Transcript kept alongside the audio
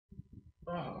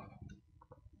Oh.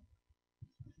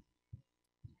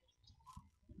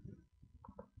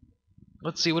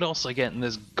 Let's see what else I get in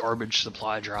this garbage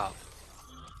supply drop.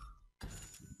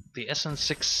 The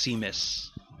SN6 CMIS.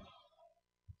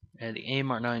 And the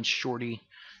AIM-R9 Shorty.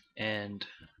 And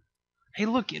hey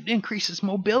look, it increases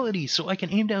mobility so I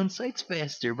can aim down sights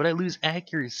faster, but I lose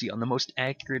accuracy on the most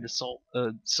accurate assault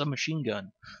submachine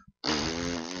gun.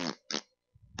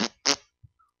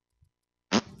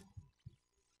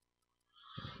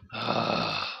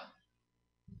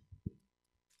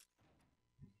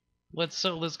 Let's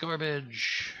sell this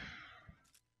garbage.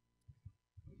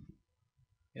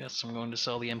 Yes, I'm going to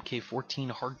sell the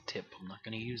MK14 hardtip. I'm not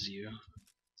going to use you.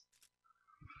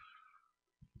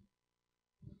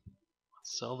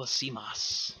 Let's sell the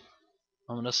CMOS.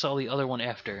 I'm going to sell the other one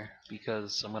after,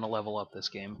 because I'm going to level up this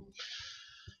game.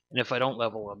 And if I don't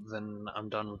level up, then I'm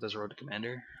done with this Road to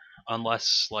Commander.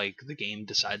 Unless, like, the game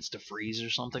decides to freeze or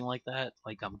something like that.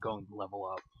 Like, I'm going to level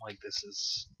up. Like, this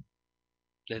is...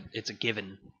 It's a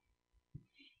given.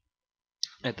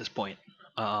 At this point.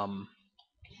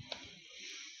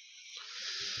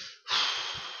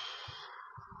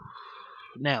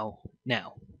 Now,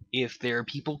 if there are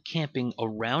people camping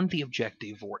around the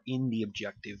objective or in the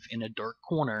objective in a dark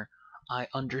corner, I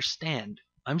understand.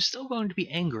 I'm still going to be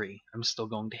angry. I'm still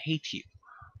going to hate you.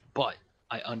 But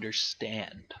I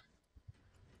understand.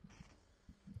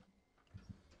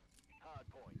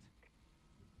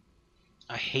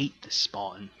 I hate this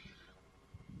spawn.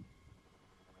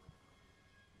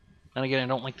 And again, I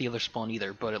don't like the other spawn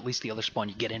either, but at least the other spawn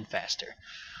you get in faster.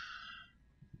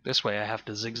 This way I have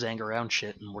to zigzag around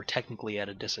shit, and we're technically at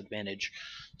a disadvantage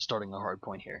starting a hard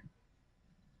point here.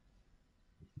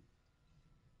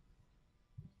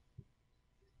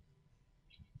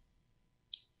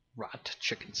 Rot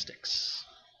chicken sticks.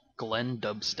 Glenn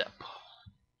Dubstep.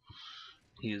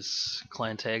 His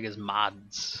clan tag is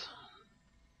mods.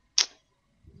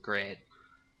 Great.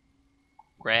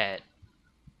 Great.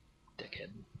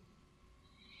 Dickhead.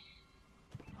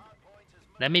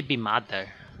 Let me be mod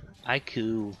there. I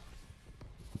cool.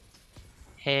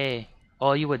 Hey,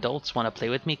 all you adults want to play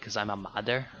with me because I'm a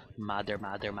modder? Modder.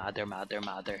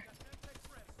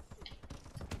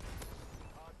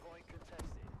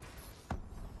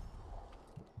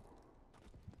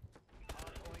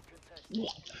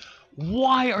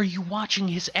 Why are you watching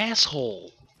his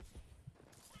asshole?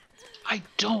 I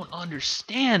don't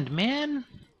understand, man.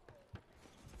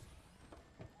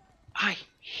 I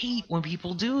hate when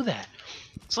people do that.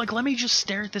 It's like, let me just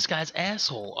stare at this guy's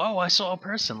asshole. Oh, I saw a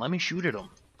person. Let me shoot at him.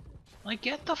 Like,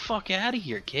 get the fuck out of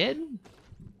here, kid.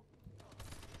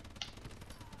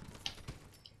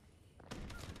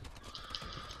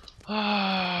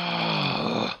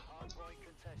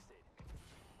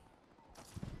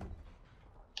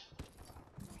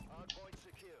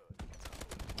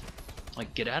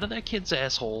 Like, get out of that kid's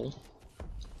asshole.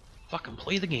 Fucking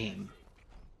play the game.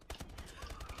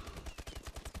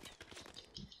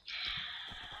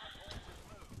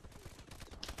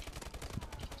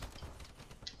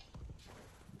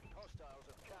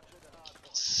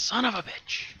 Son of a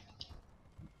bitch.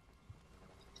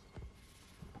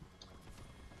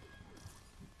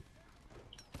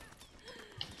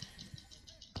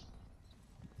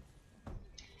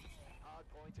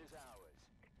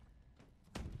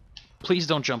 Please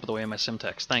don't jump the way of my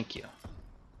Simtex. Thank you.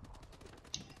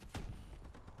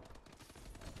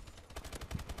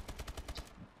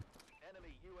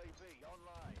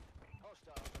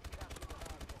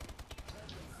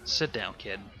 Sit down,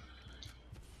 kid.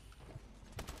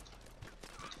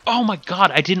 Oh my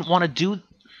god, I didn't want to do...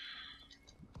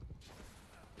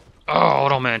 Oh,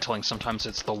 auto-mantling, sometimes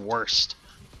it's the worst.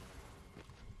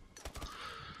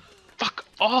 Fuck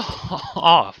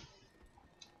off!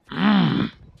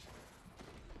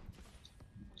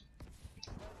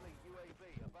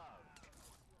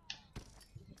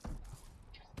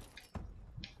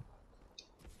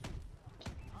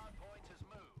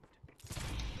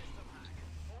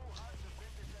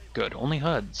 Good, only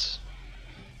HUDs.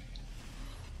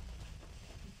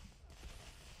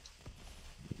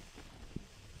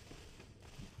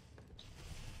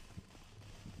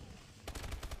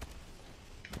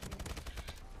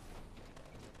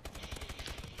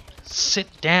 Sit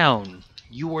down.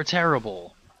 You are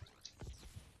terrible.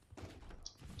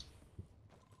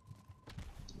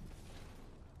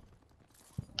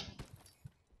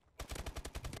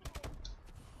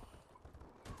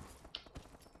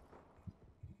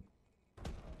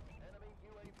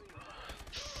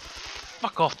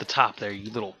 Fuck off the top there,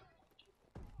 you little...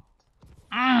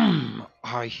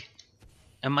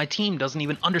 And my team doesn't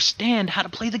even understand how to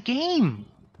play the game!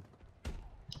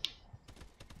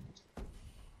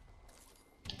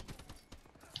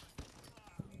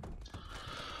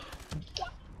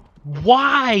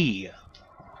 Why?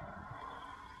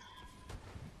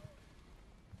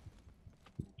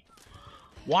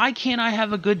 Why can't I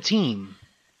have a good team?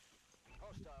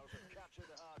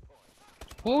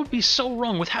 What would be so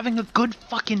wrong with having a good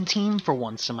fucking team for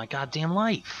once in my goddamn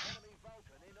life?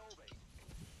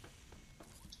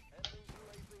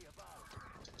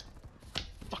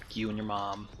 Fuck you and your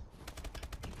mom.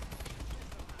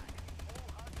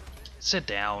 Sit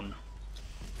down.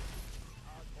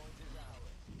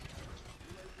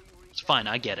 It's fine,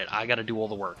 I get it. I gotta do all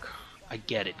the work. I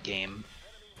get it, game.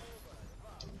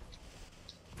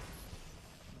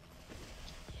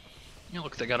 You know,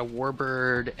 look, they got a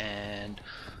warbird and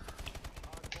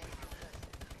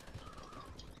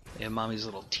they have mommy's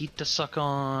little teat to suck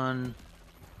on,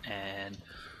 and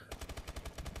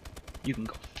you can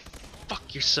go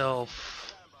fuck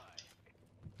yourself.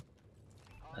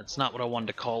 That's not what I wanted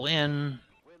to call in.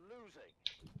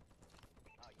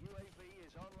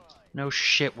 No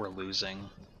shit, we're losing.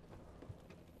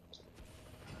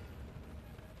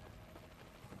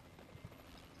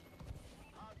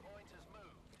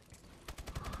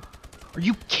 Are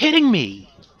you kidding me?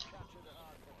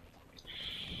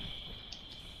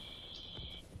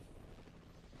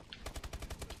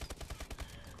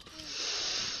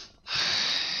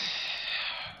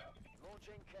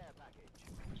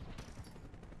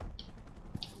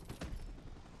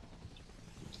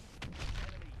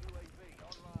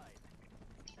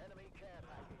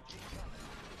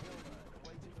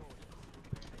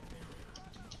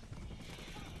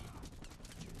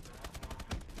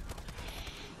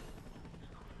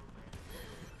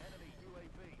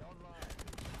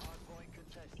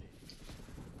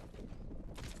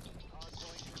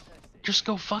 Just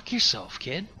go fuck yourself,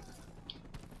 kid.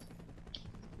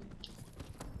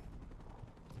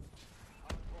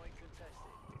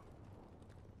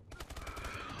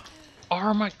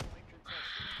 Are my...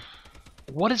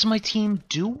 What is my team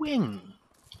doing?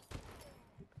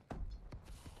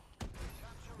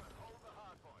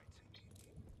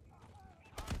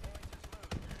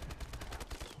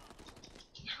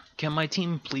 Can my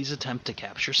team please attempt to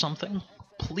capture something?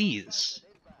 Please.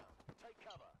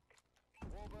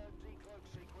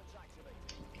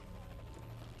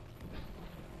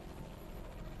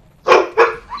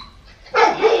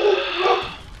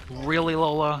 Really,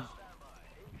 Lola?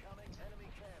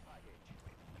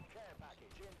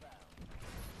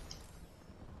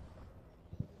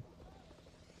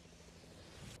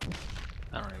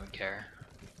 I don't even care.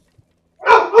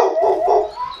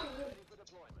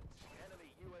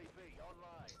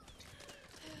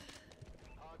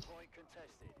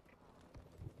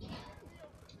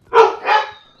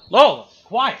 Lola,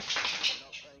 quiet!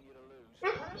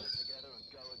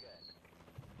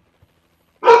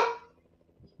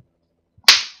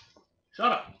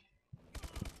 Shut up!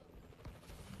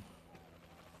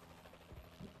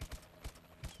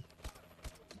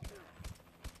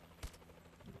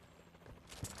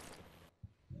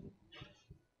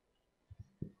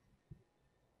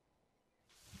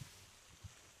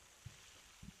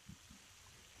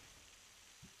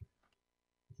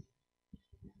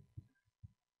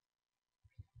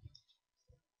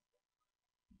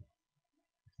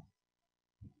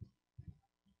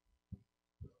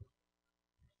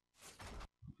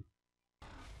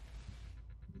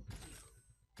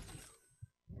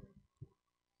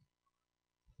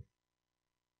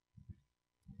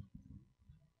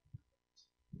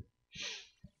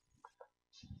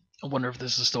 I wonder if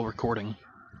this is still recording.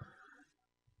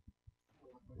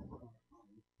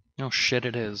 Oh shit,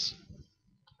 it is.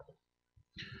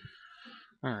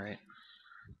 Alright.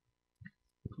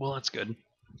 Well, that's good.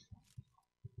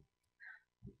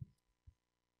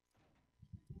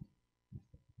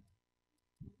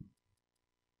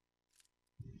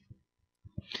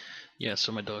 Yeah,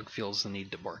 so my dog feels the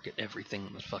need to bark at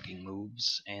everything that fucking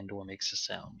moves and or makes a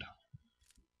sound.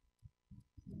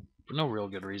 For no real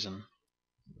good reason.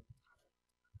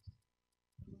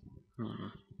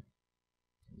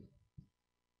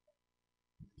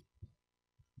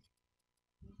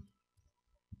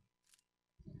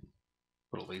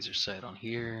 Put a laser sight on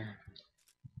here.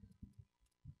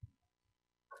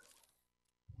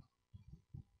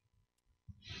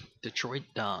 Detroit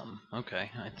Dom. Okay,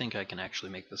 I think I can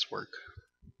actually make this work.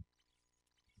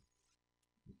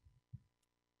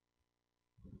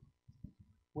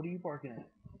 What are you barking at?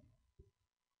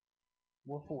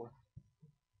 What for?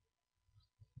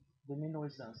 They made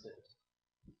noise downstairs.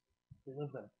 They live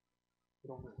there.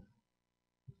 Get over it.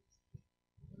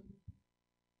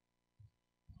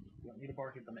 You don't need to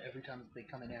bark at them every time they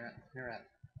come in here at.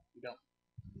 You don't.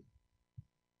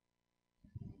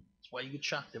 That's why you get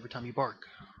shocked every time you bark.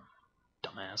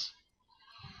 Dumbass.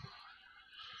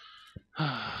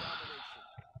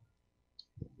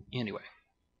 Anyway.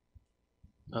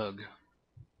 Ugh.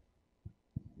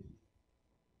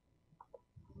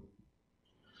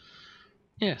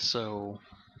 Yeah, so...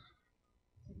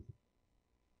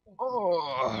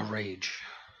 Oh, rage.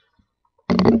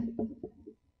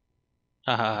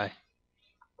 Haha.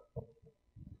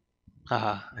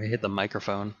 Haha, I hit the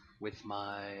microphone with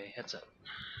my headset.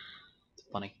 It's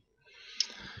funny.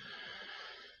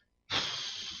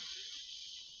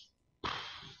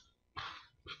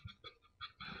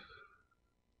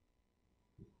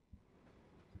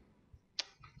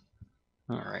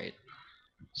 Alright.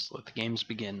 Let's let the games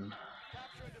begin.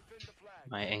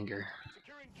 My anger.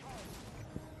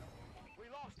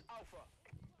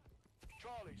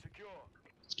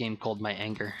 This game called My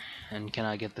Anger, and can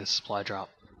I get this supply drop?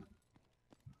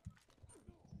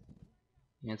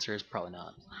 The answer is probably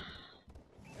not.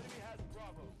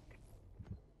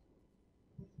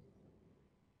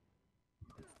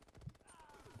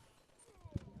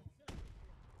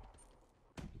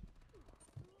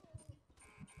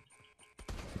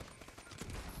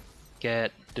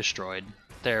 Get destroyed.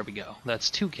 There we go. That's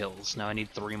 2 kills. Now I need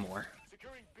 3 more.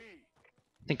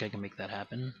 I think I can make that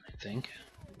happen. I think.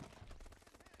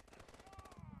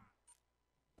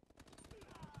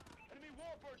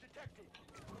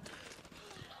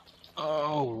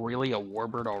 Oh, really? A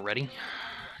warbird already?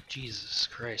 Jesus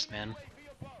Christ, man.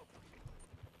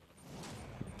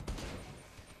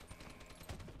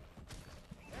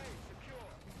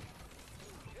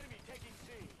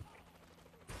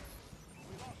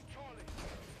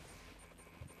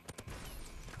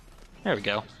 There we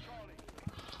go.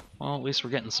 Well, at least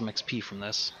we're getting some XP from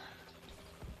this.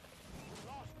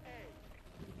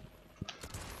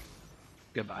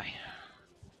 Goodbye.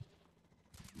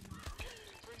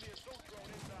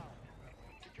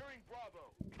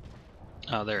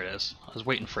 Oh, there it is. I was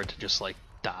waiting for it to just, like,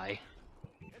 die.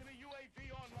 Enemy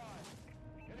UAV online.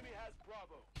 Enemy has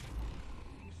Bravo.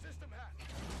 System hacked.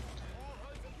 All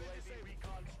HUDs have been disabled.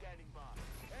 Recon standing by.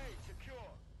 A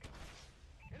secure.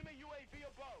 Enemy UAV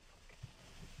above.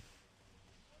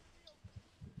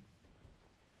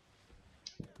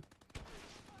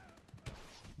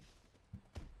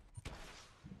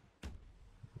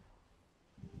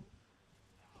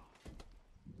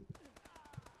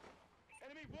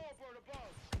 Enemy warbird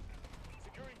above.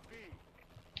 Securing B.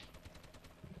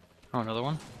 Oh, another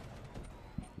one?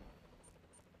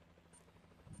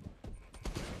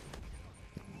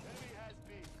 Enemy has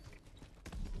B.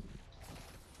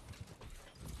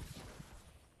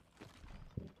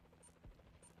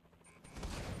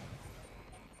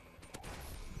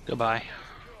 Goodbye. Secure.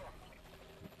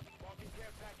 Marking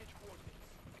care package coordinates.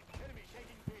 Enemy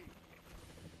taking B.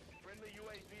 Friendly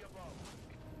UAV above.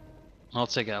 I'll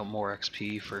take out more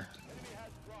XP for... Enemy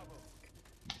has Bravo.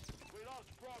 We lost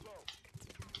Bravo.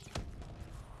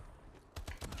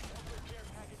 Marking care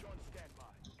package on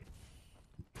standby.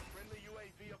 Friendly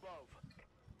UAV above.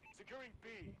 Securing B.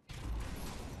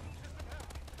 System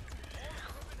hacked. All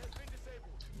equipment has been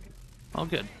disabled. Oh,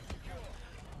 good. Secure.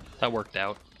 That worked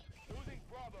out. Losing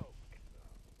Bravo.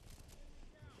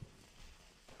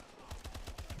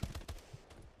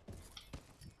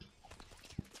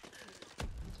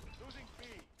 Losing B.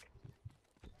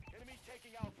 Enemy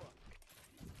taking Alpha.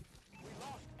 We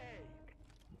lost A.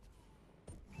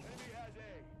 Enemy has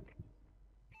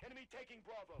A. Enemy taking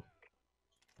Bravo.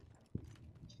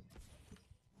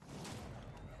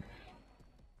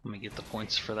 Let me get the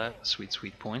points for that. Sweet,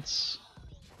 sweet points.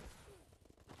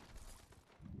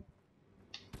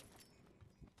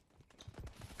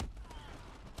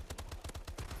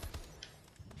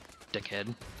 Dickhead.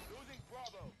 Losing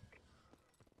Bravo.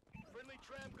 Friendly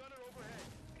tram gunner overhead.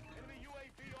 Enemy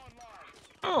UAV online.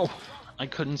 Oh! I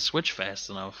couldn't switch fast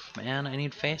enough. Man, I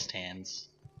need fast hands.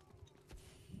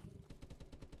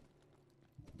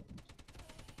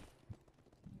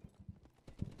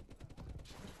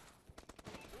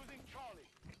 Losing Charlie.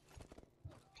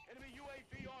 Enemy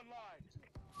UAV online.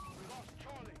 We lost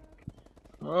Charlie.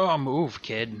 Oh, move,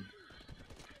 kid.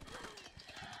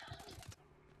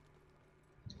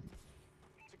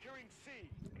 Securing C.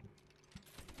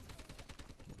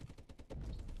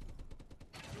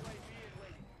 UAV in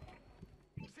waiting.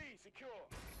 C secure.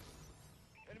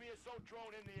 Enemy assault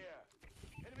drone in the air.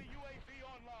 Enemy UAV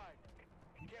online.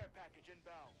 Care package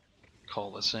inbound.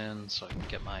 Call this in so I can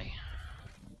get my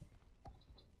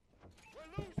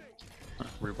We're losing.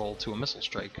 reroll to a missile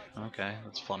strike. Okay,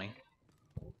 that's funny.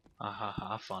 Ah ha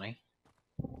ha, funny.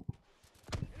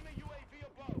 Enemy UAV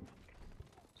above.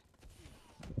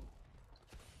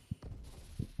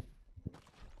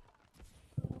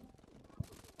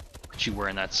 Aren't you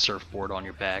wearing that surfboard on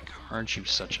your back? Aren't you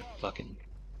such a fucking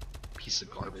Piece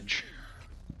of garbage.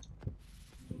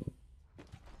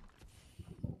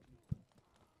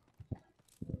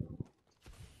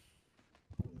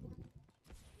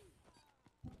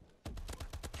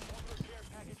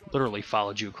 Literally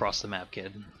followed you across the map,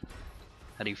 kid.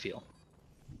 How do you feel?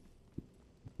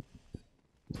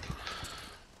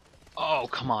 Oh,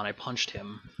 come on, I punched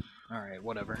him. Alright,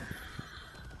 whatever.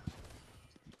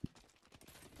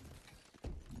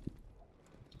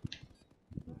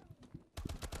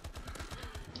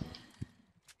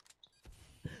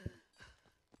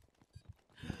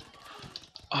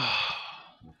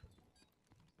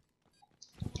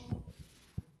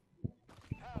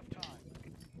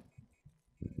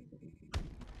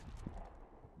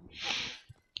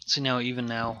 See, now, even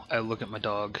now, I look at my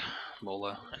dog,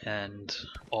 Lola, and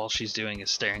all she's doing is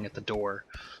staring at the door,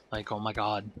 like, oh my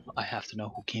god, I have to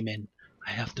know who came in.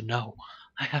 I have to know.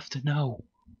 I have to know.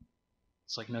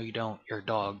 It's like, no, you don't. You're a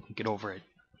dog. Get over it.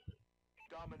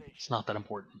 It's not that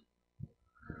important.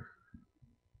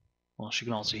 Well, she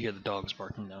can also hear the dogs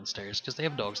barking downstairs, because they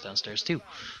have dogs downstairs too,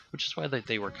 which is why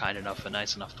they were kind enough and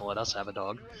nice enough to let us have a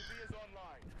dog.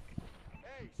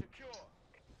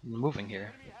 Moving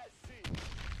here.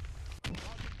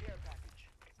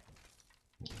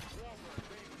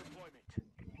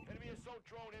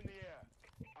 Drone in the air.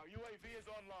 Our UAV is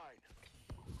online.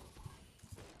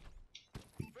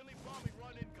 Friendly bombing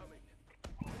run incoming.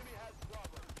 Enemy has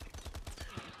Bravo.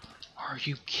 Are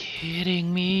you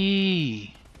kidding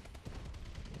me?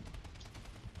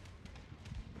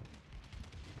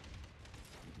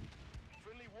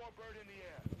 Friendly Warbird in the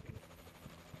air.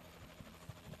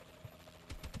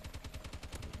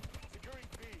 Securing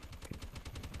B.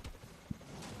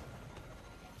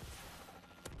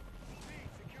 B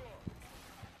secure.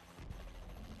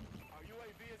 Our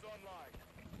UAV is online.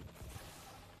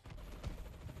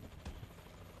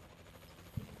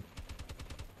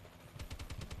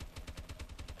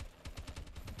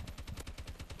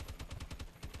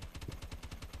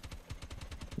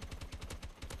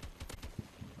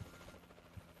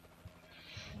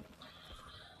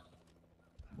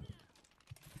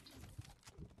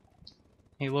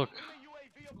 Hey, look. Enemy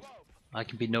UAV above. I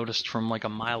can be noticed from like a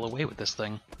mile away with this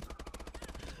thing.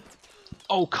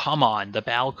 Oh, come on. The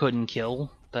BAL couldn't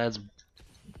kill? That's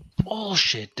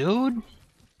bullshit, dude.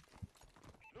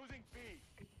 Losing B.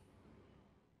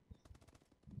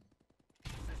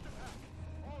 System hack.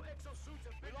 All exosuits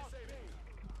have been disabled.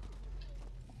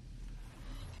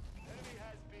 Enemy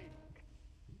has B.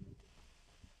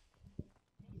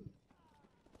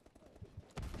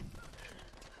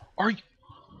 Are you...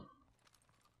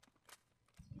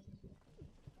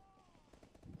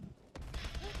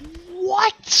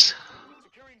 What?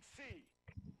 Securing C.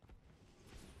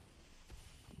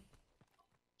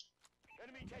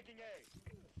 Enemy taking A.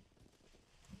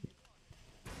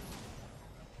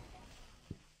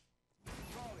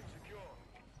 Charlie secure.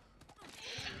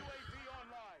 Enemy UAV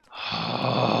online.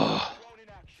 Drone in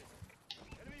action.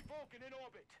 Enemy Vulcan in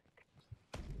orbit.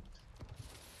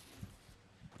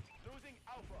 Losing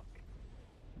Alpha.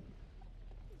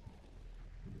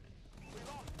 We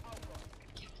lost Alpha.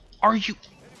 Are you...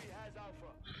 Enemy has Alpha.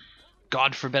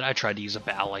 God forbid I tried to use a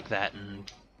BAL like that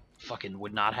and fucking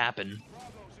would not happen.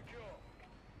 Bravo secure.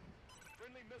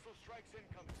 Friendly missile strikes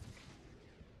incoming.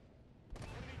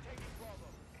 Enemy taking Bravo.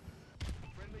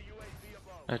 Friendly UAV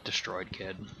above. That destroyed,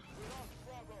 kid. We lost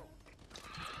Bravo.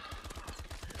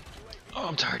 Oh,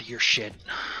 I'm tired of your shit.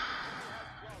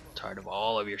 Tired of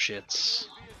all of your shits.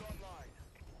 UAV is online.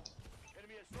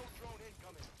 Enemy assault drone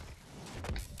incoming.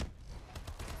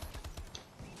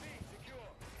 B secure.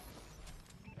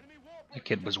 Enemy Warbird. That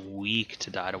kid was weak to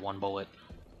die to one bullet.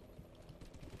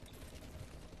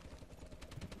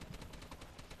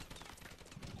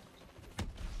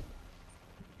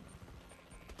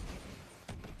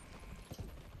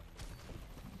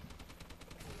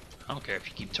 I don't care if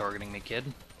you keep targeting me, kid.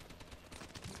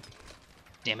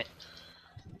 Damn it.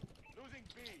 Losing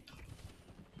B.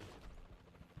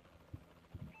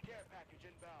 Care package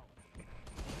inbound.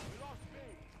 We lost B.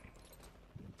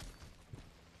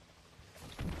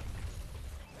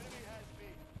 Enemy has B.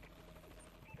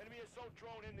 Enemy assault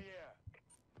drone in the air.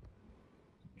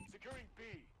 Securing B.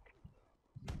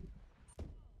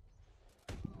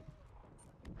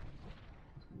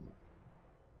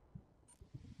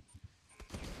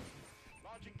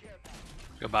 Launching care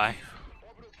package. Goodbye.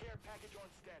 Orbital care package on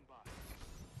standby.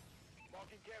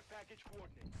 Marking care package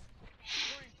coordinates.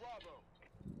 Securing Bravo.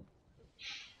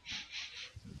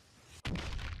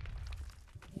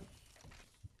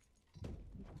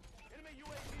 Enemy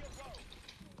UAV above.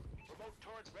 Remote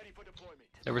turret ready for deployment.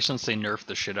 Ever since they nerfed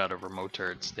the shit out of remote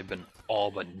turrets, they've been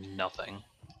all but nothing.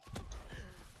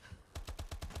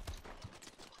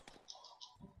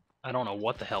 I don't know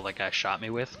what the hell that guy shot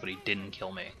me with, but he didn't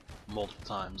kill me multiple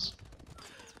times.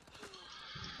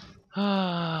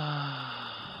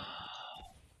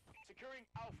 Securing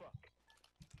Alpha.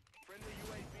 Friendly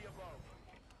UAV above.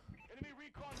 Enemy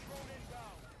recon drone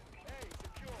inbound. A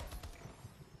secure.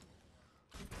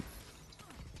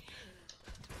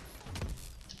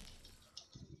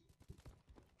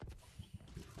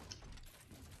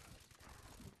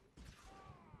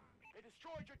 They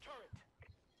destroyed your turret.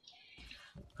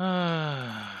 We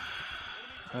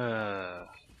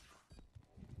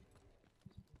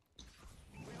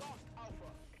lost Alpha.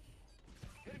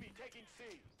 Enemy taking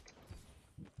C.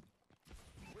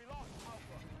 We lost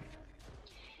Alpha.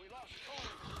 We lost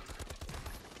Charlie.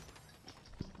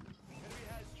 Enemy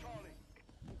has Charlie.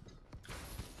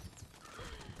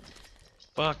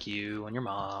 Fuck you and your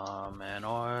mom and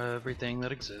everything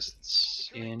that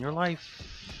exists in your life.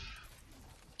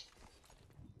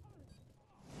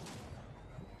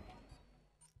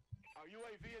 Our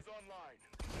UAV is online.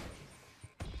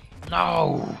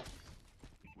 No!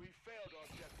 We failed our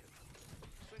objective.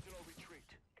 Sentinel retreat.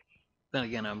 Then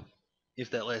again, if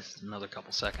that lasted another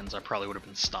couple seconds, I probably would have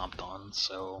been stomped on,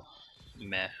 so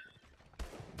meh.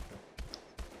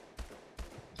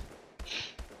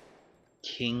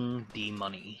 King D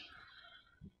Money.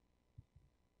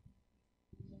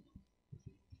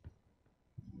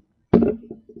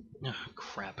 Oh,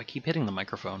 crap, I keep hitting the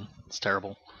microphone. It's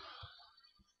terrible.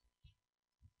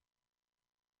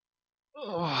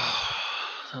 Oh,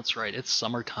 that's right, it's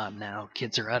summertime now.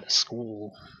 Kids are out of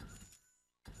school.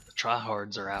 The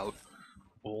tryhards are out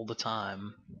all the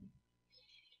time.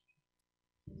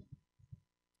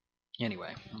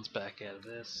 Anyway, let's back out of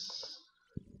this.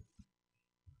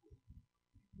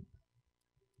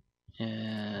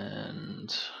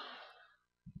 And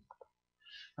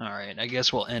alright, I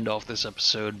guess we'll end off this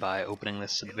episode by opening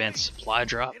this advanced supply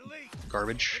drop.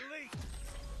 Garbage.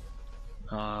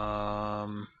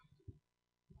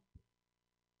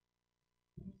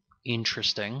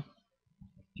 Interesting.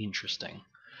 Interesting.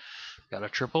 Got a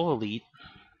triple elite.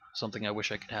 Something I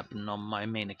wish I could happen on my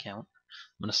main account.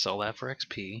 I'm gonna sell that for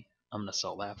XP. I'm gonna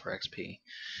sell that for XP.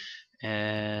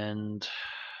 And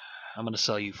I'm gonna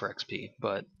sell you for XP,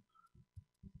 but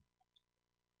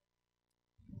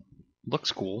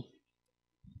looks cool.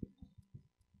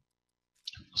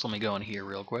 So let me go in here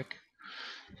real quick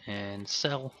and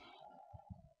sell.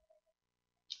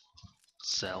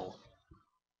 Sell.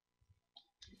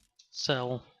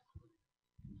 Sell.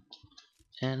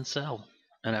 And sell.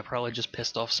 And I probably just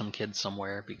pissed off some kid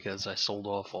somewhere because I sold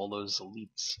off all those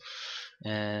elites.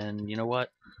 And you know what?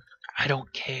 I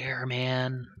don't care,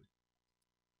 man.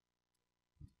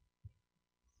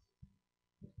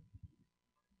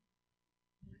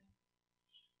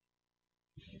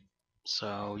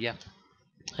 So yeah.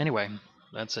 Anyway,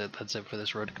 that's it. That's it for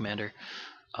this Road to Commander.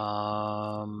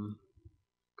 Gonna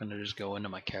just go into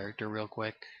my character real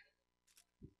quick,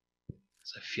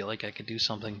 because I feel like I could do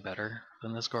something better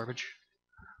than this garbage.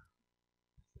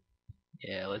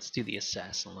 Yeah, let's do the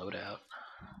assassin loadout.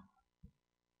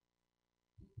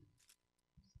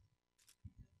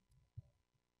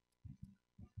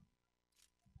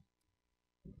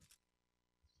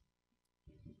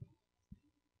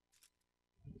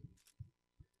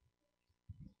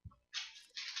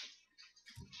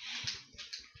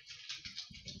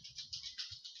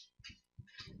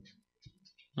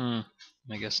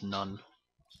 I guess none.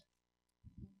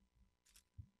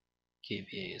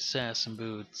 KVA assassin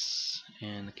boots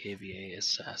and the KVA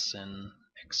assassin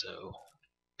exo.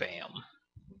 Bam.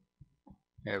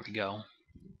 There we go.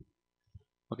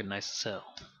 Looking nice as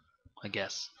hell, I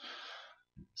guess.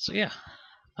 So yeah,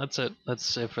 that's it.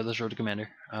 That's it for this Road to Commander.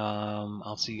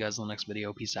 I'll see you guys in the next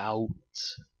video. Peace out.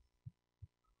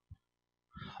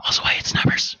 Also, I hate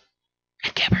snipers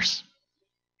and campers.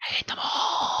 I hate them all.